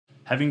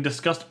having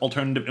discussed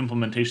alternative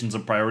implementations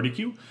of priority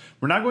queue,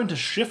 we're now going to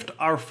shift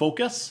our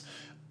focus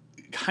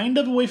kind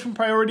of away from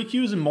priority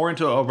queues and more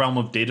into a realm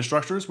of data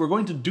structures. We're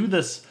going to do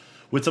this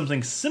with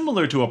something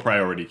similar to a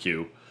priority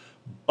queue,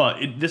 but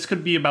this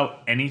could be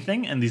about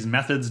anything, and these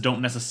methods don't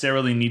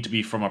necessarily need to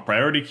be from a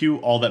priority queue.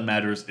 All that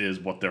matters is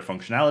what their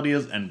functionality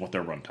is and what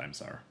their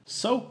runtimes are.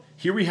 So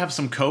here we have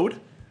some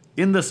code.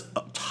 In this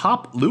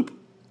top loop,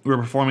 we're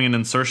performing an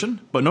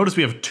insertion, but notice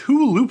we have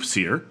two loops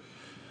here,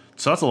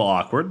 so that's a little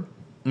awkward.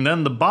 And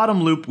then the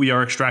bottom loop, we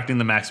are extracting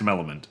the maximum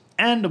element.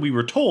 And we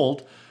were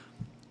told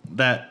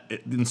that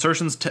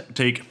insertions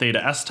take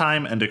theta s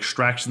time and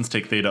extractions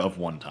take theta of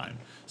 1 time.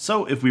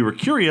 So if we were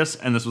curious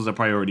and this was a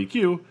priority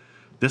queue,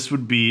 this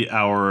would be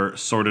our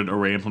sorted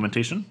array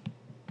implementation.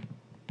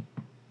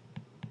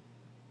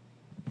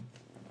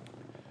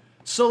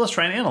 So let's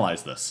try and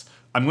analyze this.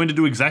 I'm going to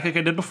do exactly like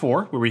I did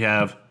before, where we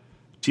have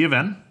T of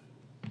n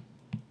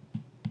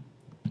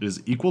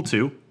is equal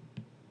to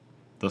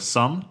the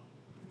sum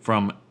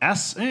from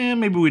s, and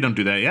maybe we don't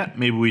do that yet.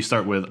 Maybe we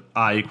start with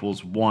I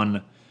equals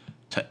 1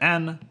 to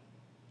n,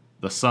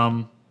 the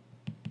sum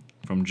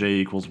from j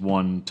equals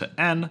 1 to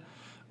n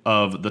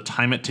of the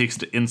time it takes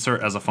to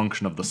insert as a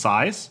function of the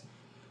size,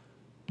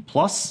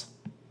 plus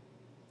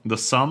the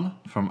sum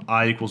from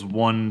I equals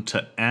 1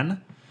 to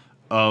n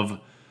of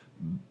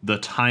the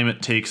time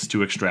it takes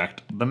to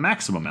extract the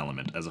maximum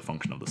element as a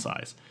function of the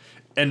size.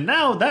 And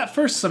now that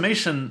first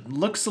summation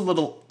looks a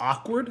little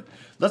awkward.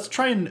 Let's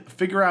try and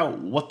figure out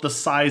what the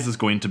size is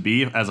going to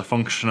be as a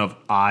function of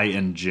I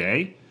and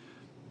j.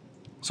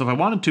 So if I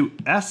wanted to,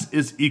 s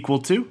is equal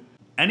to,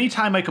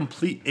 anytime I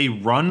complete a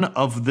run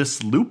of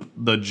this loop,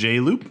 the j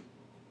loop,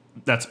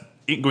 that's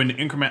going to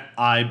increment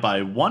I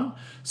by 1.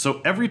 So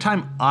every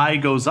time I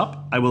goes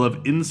up, I will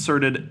have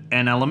inserted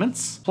n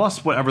elements,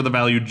 plus whatever the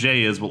value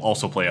j is will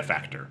also play a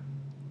factor.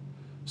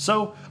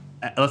 So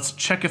let's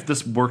check if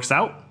this works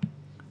out.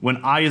 When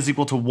I is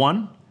equal to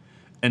 1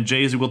 and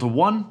j is equal to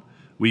 1,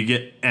 we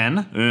get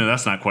n.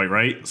 That's not quite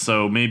right,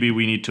 so maybe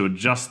we need to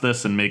adjust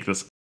this and make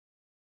this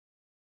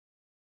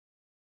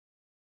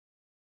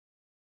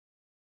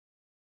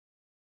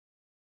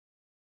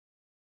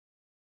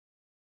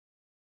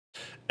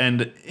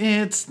and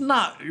it's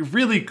not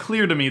really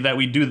clear to me that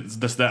we do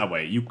this that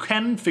way. You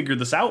can figure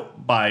this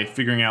out by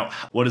figuring out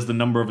what is the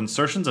number of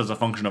insertions as a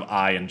function of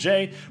I and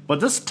j, but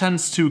this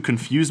tends to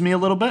confuse me a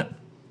little bit,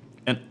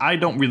 and I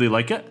don't really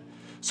like it.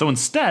 So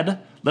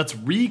instead, let's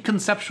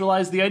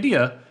reconceptualize the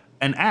idea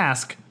and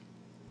ask,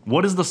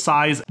 what is the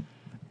size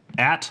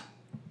at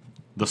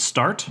the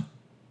start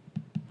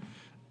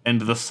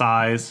and the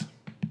size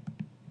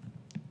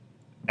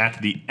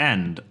at the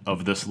end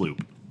of this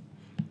loop?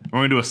 We're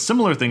going to do a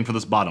similar thing for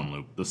this bottom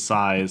loop, the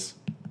size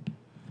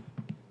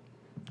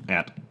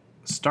at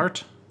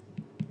start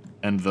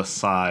and the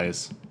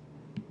size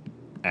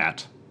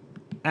at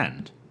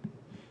end.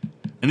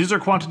 And these are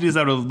quantities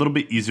that are a little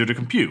bit easier to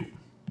compute.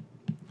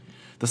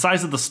 The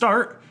size at the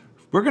start,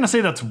 we're going to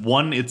say that's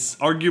 1. It's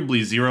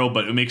arguably 0,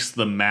 but it makes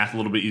the math a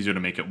little bit easier to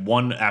make it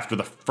 1. After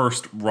the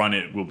first run,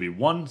 it will be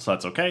 1, so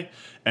that's okay.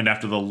 And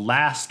after the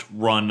last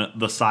run,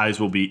 the size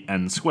will be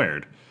n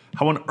squared.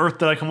 How on earth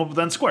did I come up with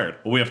n squared?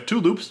 Well, we have two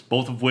loops,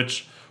 both of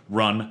which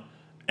run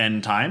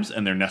n times,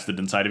 and they're nested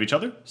inside of each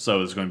other,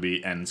 so it's going to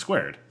be n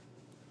squared.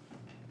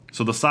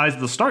 So the size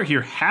at the start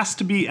here has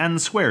to be n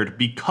squared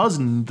because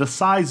the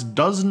size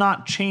does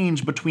not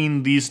change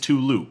between these two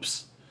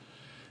loops.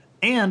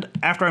 And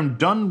after I'm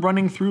done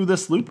running through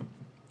this loop,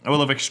 I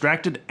will have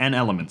extracted n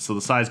elements, so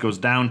the size goes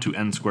down to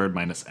n squared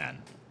minus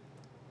n.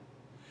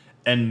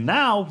 And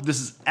now this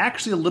is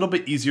actually a little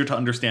bit easier to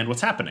understand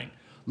what's happening.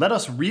 Let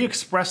us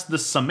re-express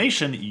this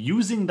summation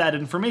using that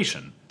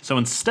information. So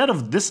instead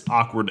of this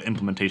awkward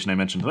implementation I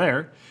mentioned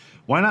there,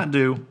 why not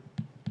do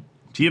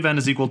T of n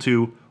is equal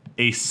to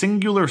a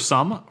singular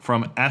sum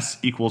from s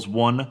equals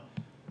 1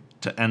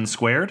 to n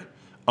squared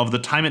of the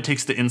time it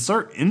takes to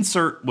insert.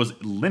 Insert was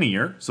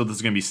linear, so this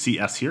is going to be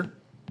cs here,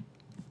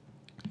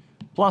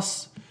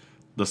 plus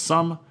the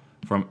sum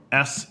from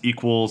s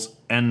equals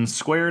n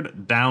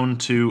squared down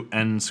to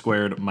n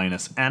squared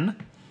minus n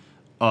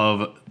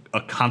of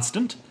a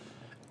constant.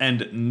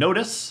 And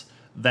notice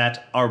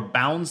that our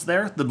bounds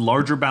there, the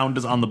larger bound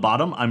is on the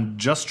bottom. I'm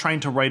just trying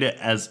to write it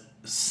as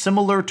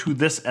similar to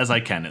this as I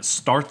can. It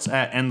starts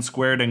at n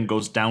squared and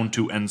goes down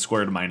to n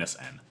squared minus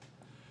n.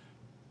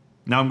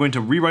 Now I'm going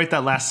to rewrite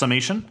that last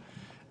summation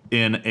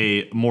in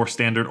a more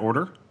standard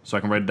order. So I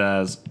can write it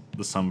as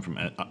the sum from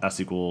s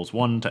equals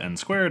 1 to n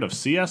squared of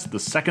cs. The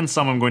second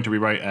sum I'm going to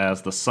rewrite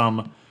as the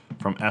sum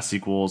from s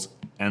equals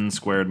n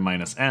squared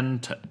minus n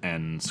to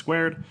n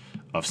squared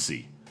of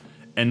c.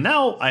 And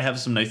now I have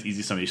some nice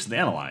easy summations to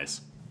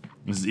analyze.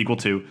 This is equal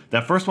to,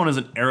 that first one is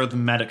an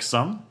arithmetic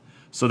sum,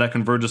 so that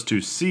converges to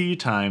c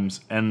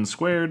times n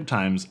squared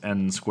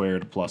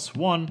plus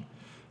 1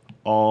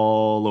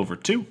 all over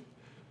 2.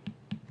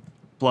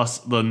 Plus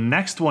the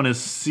next one is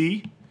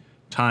c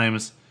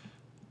times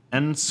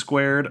n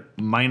squared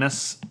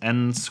minus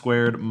n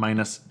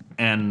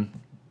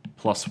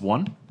plus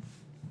 1.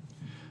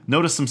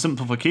 Notice some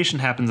simplification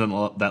happens in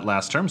that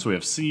last term, so we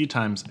have c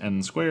times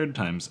n squared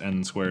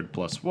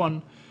plus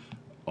 1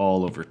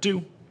 all over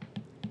 2,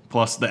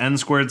 plus the n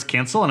squareds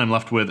cancel, and I'm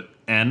left with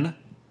n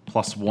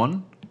plus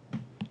 1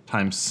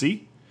 times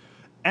c,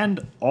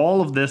 and all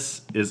of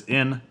this is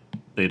in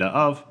theta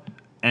of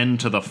n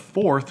to the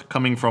 4th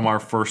coming from our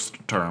first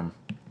term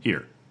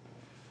here.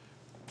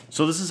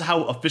 So this is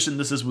how efficient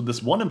this is with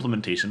this one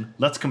implementation.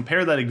 Let's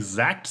compare that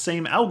exact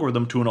same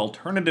algorithm to an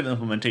alternative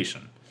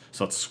implementation.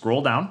 So let's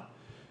scroll down.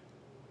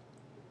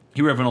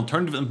 Here we have an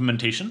alternative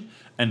implementation,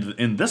 and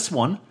in this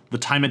one, the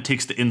time it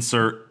takes to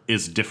insert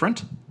is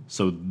different.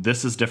 So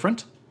this is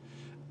different,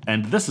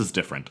 and this is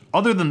different.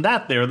 Other than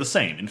that, they are the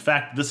same. In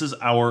fact, this is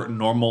our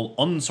normal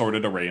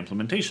unsorted array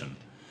implementation.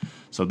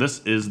 So this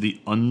is the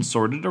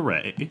unsorted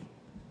array.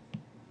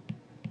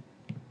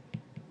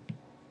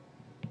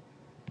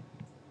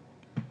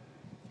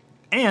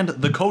 And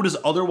the code is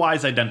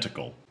otherwise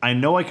identical. I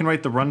know I can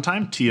write the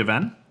runtime, t of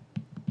n,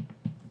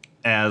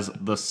 as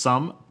the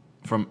sum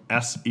from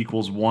s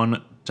equals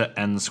 1 to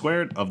n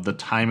squared of the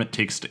time it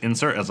takes to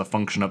insert as a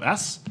function of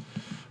s,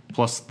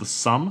 plus the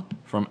sum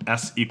from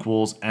s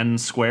equals n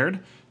squared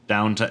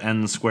down to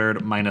n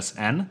squared minus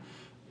n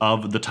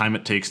of the time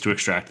it takes to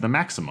extract the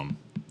maximum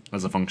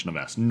as a function of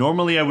s.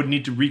 Normally I would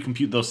need to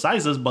recompute those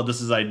sizes, but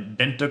this is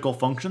identical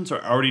functions, so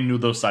I already knew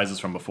those sizes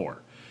from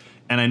before.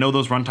 And I know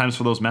those runtimes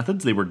for those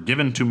methods. They were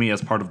given to me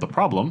as part of the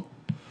problem.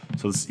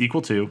 So this is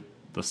equal to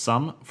the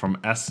sum from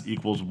s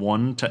equals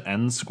 1 to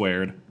n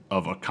squared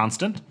of a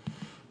constant,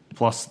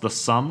 plus the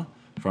sum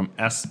from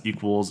s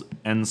equals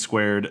n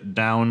squared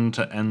down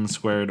to n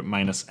squared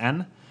minus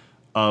n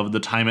of the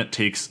time it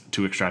takes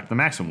to extract the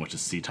maximum, which is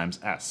c times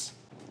s.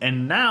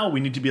 And now we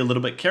need to be a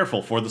little bit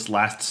careful for this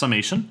last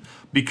summation.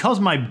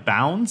 Because my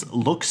bounds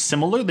look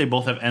similar, they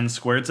both have n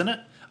squareds in it,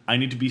 I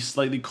need to be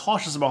slightly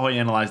cautious about how I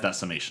analyze that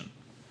summation.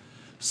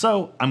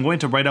 So I'm going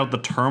to write out the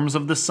terms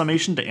of this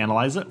summation to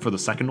analyze it for the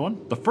second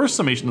one. The first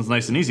summation is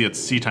nice and easy. It's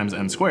c times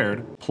n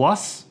squared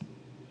plus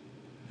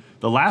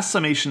the last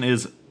summation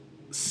is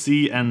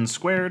cn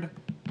squared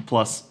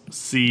plus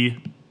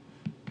c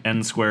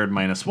n squared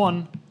minus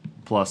 1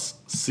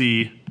 plus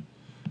c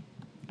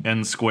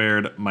n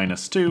squared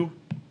minus 2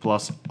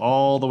 plus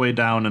all the way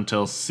down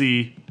until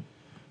c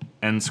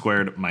n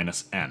squared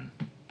minus n.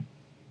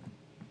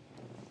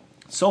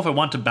 So if I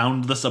want to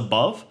bound this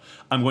above,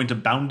 I'm going to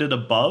bound it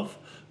above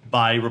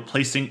by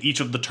replacing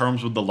each of the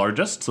terms with the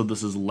largest. So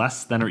this is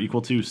less than or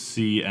equal to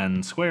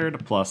cn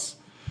squared plus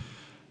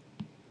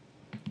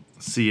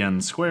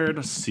cn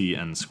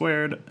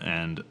squared,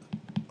 and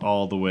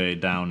all the way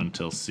down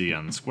until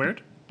cn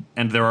squared.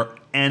 And there are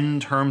n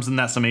terms in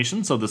that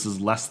summation, so this is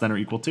less than or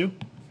equal to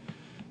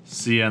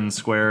cn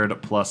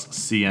squared plus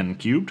cn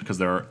cubed, because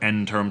there are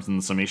n terms in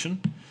the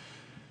summation.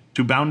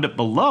 To bound it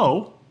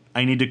below,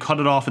 I need to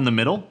cut it off in the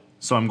middle,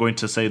 so I'm going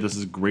to say this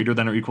is greater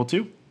than or equal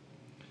to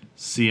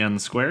cn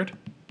squared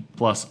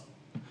plus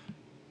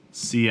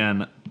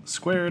cn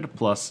squared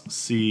plus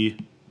c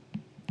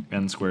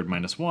n squared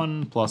minus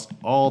 1 plus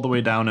all the way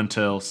down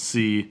until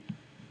c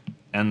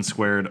n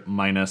squared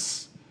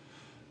minus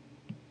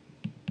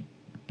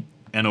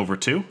n over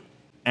 2.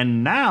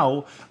 And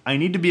now I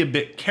need to be a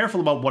bit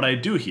careful about what I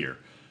do here,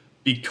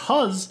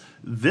 because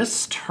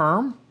this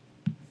term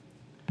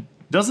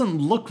doesn't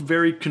look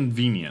very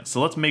convenient. So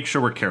let's make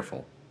sure we're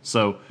careful.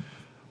 So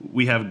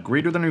we have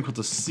greater than or equal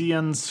to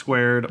cn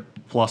squared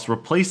plus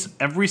replace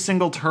every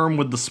single term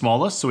with the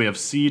smallest. So we have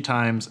c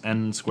times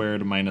n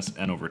squared minus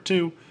n over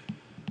 2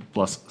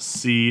 plus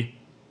c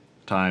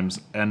times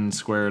n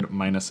squared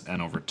minus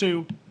n over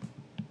 2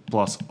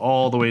 plus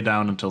all the way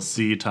down until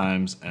c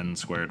times n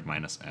squared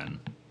minus n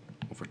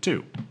over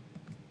 2.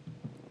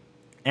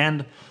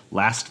 And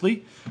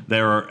lastly,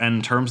 there are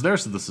n terms there,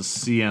 so this is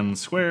cn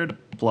squared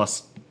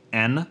plus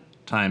n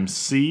times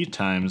c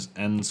times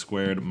n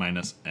squared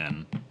minus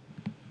n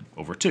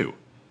over 2.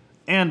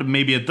 And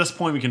maybe at this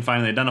point we can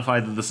finally identify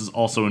that this is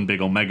also in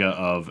big omega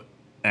of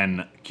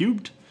n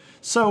cubed.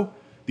 So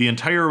the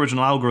entire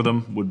original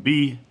algorithm would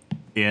be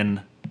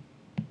in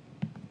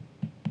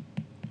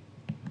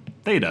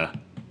theta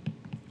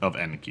of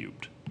n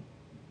cubed.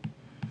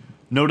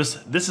 Notice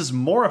this is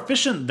more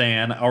efficient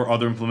than our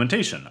other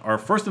implementation. Our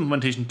first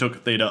implementation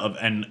took theta of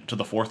n to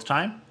the 4th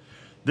time.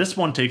 This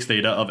one takes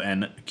theta of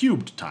n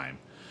cubed time.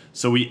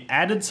 So we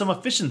added some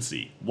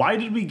efficiency. Why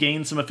did we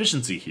gain some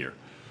efficiency here?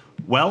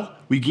 Well,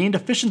 we gained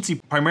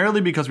efficiency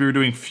primarily because we were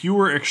doing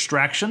fewer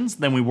extractions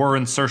than we were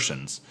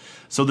insertions.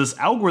 So this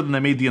algorithm that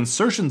made the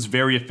insertions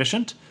very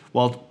efficient,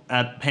 while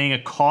at paying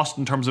a cost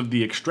in terms of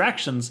the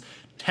extractions,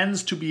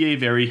 tends to be a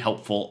very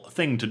helpful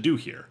thing to do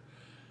here.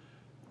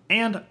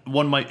 And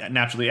one might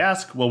naturally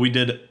ask, well, we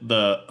did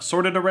the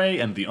sorted array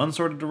and the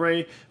unsorted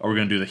array. Are we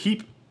going to do the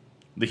heap?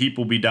 The heap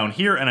will be down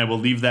here, and I will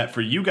leave that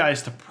for you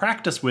guys to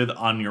practice with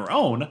on your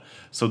own.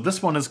 So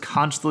this one is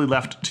constantly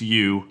left to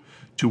you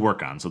to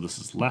work on. So this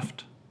is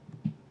left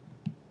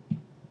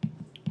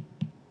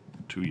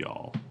to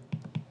y'all.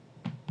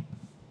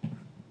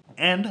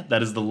 And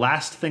that is the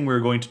last thing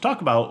we're going to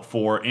talk about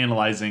for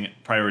analyzing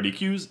priority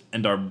queues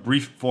and our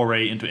brief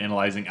foray into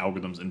analyzing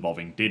algorithms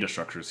involving data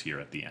structures here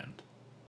at the end.